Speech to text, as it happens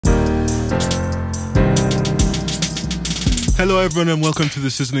Hello everyone and welcome to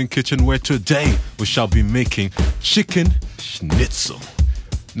the Sizzling Kitchen, where today we shall be making chicken schnitzel.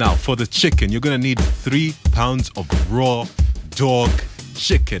 Now for the chicken, you're going to need 3 pounds of raw dog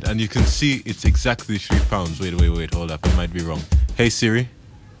chicken, and you can see it's exactly 3 pounds. Wait, hold up, I might be wrong. Hey Siri,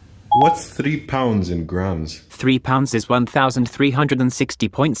 what's 3 pounds in grams? 3 pounds is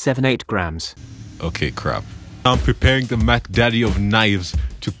 1,360.78 grams. Okay, crap. I'm preparing the Mac Daddy of knives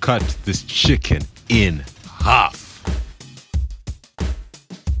to cut this chicken in half.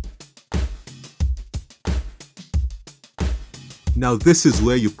 Now this is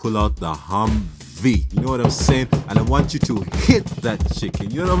where you pull out the Humvee. You know what I'm saying? And I want you to hit that chicken.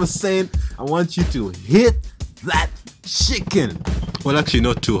 You know what I'm saying? I want you to hit that chicken. Well, actually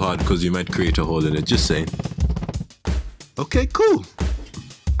not too hard because you might create a hole in it. Just saying. Okay, cool.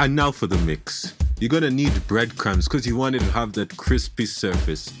 And now for the mix. You're going to need breadcrumbs because you want it to have that crispy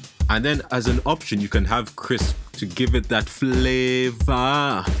surface. And then as an option, you can have crisp to give it that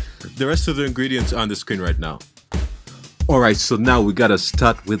flavor. The rest of the ingredients are on the screen right now. Alright, so now we gotta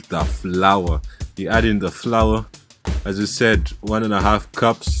start with the flour. You add in the flour, as I said, 1.5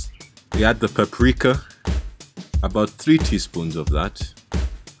 cups. You add the paprika, about 3 teaspoons of that.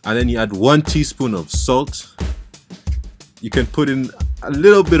 And then you add 1 teaspoon of salt. You can put in a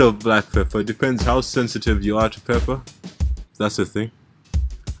little bit of black pepper, depends how sensitive you are to pepper. That's the thing.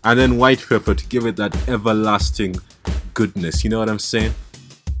 And then white pepper to give it that everlasting goodness, you know what I'm saying?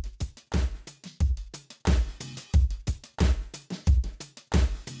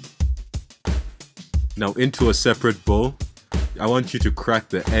 Now into a separate bowl, I want you to crack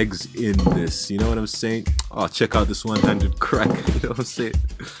the eggs in this. You know what I'm saying? Oh, check out this one-handed crack. You know what I'm saying?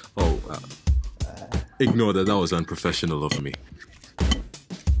 Oh, ignore that. That was unprofessional of me.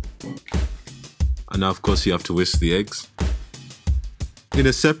 And now, of course, you have to whisk the eggs. In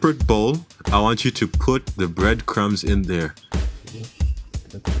a separate bowl, I want you to put the breadcrumbs in there.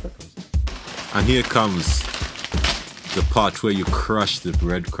 And here comes the part where you crush the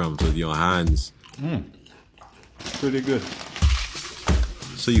breadcrumbs with your hands. Pretty good.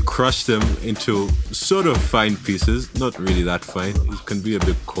 So you crush them into sort of fine pieces, not really that fine, it can be a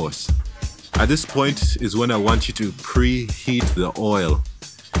bit coarse. At this point is when I want you to preheat the oil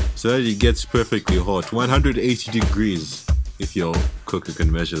so that it gets perfectly hot, 180 degrees if your cooker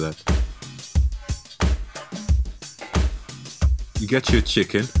can measure that. You get your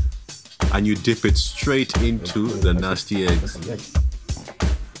chicken and you dip it straight into the nasty eggs.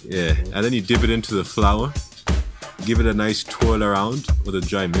 Yeah, and then you dip it into the flour, give it a nice twirl around with a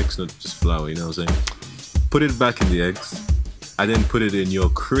dry mix, not just flour, you know what I'm saying? Put it back in the eggs, and then put it in your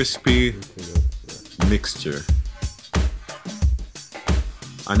crispy mixture.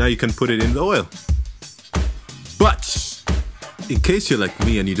 And now you can put it in the oil. But, in case you're like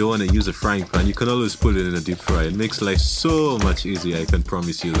me and you don't want to use a frying pan, you can always put it in a deep fry. It makes life so much easier, I can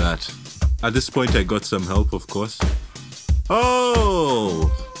promise you that. At this point I got some help, of course.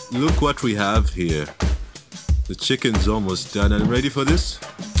 Oh! Look what we have here. The chicken's almost done. And ready for this?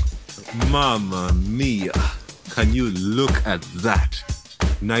 Mamma mia. Can you look at that?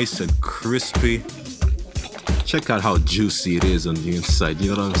 Nice and crispy. Check out how juicy it is on the inside.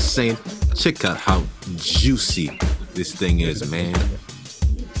 You know what I'm saying? Check out how juicy this thing is, man.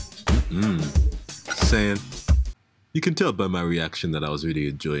 Saying. You can tell by my reaction that I was really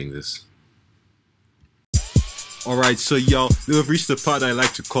enjoying this. Alright, so y'all, we've reached the part I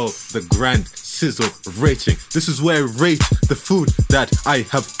like to call the grand sizzle rating. This is where I rate the food that I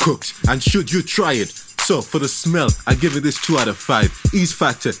have cooked, and should you try it. So for the smell, I give it this 2 out of 5. Ease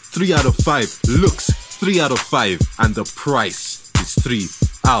factor, 3 out of 5. Looks, 3 out of 5. And the price is 3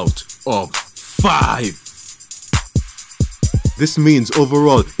 out of 5. This means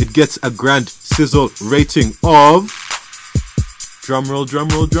overall, it gets a grand sizzle rating of... Drumroll,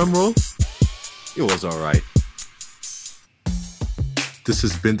 drumroll, drumroll. It was alright. This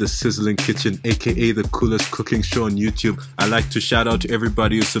has been the Sizzling Kitchen, aka the coolest cooking show on YouTube. I'd like to shout out to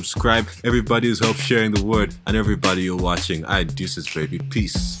everybody who subscribed, everybody who's helped sharing the word, and everybody who's watching. Deuces, baby.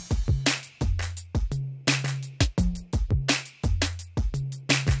 Peace.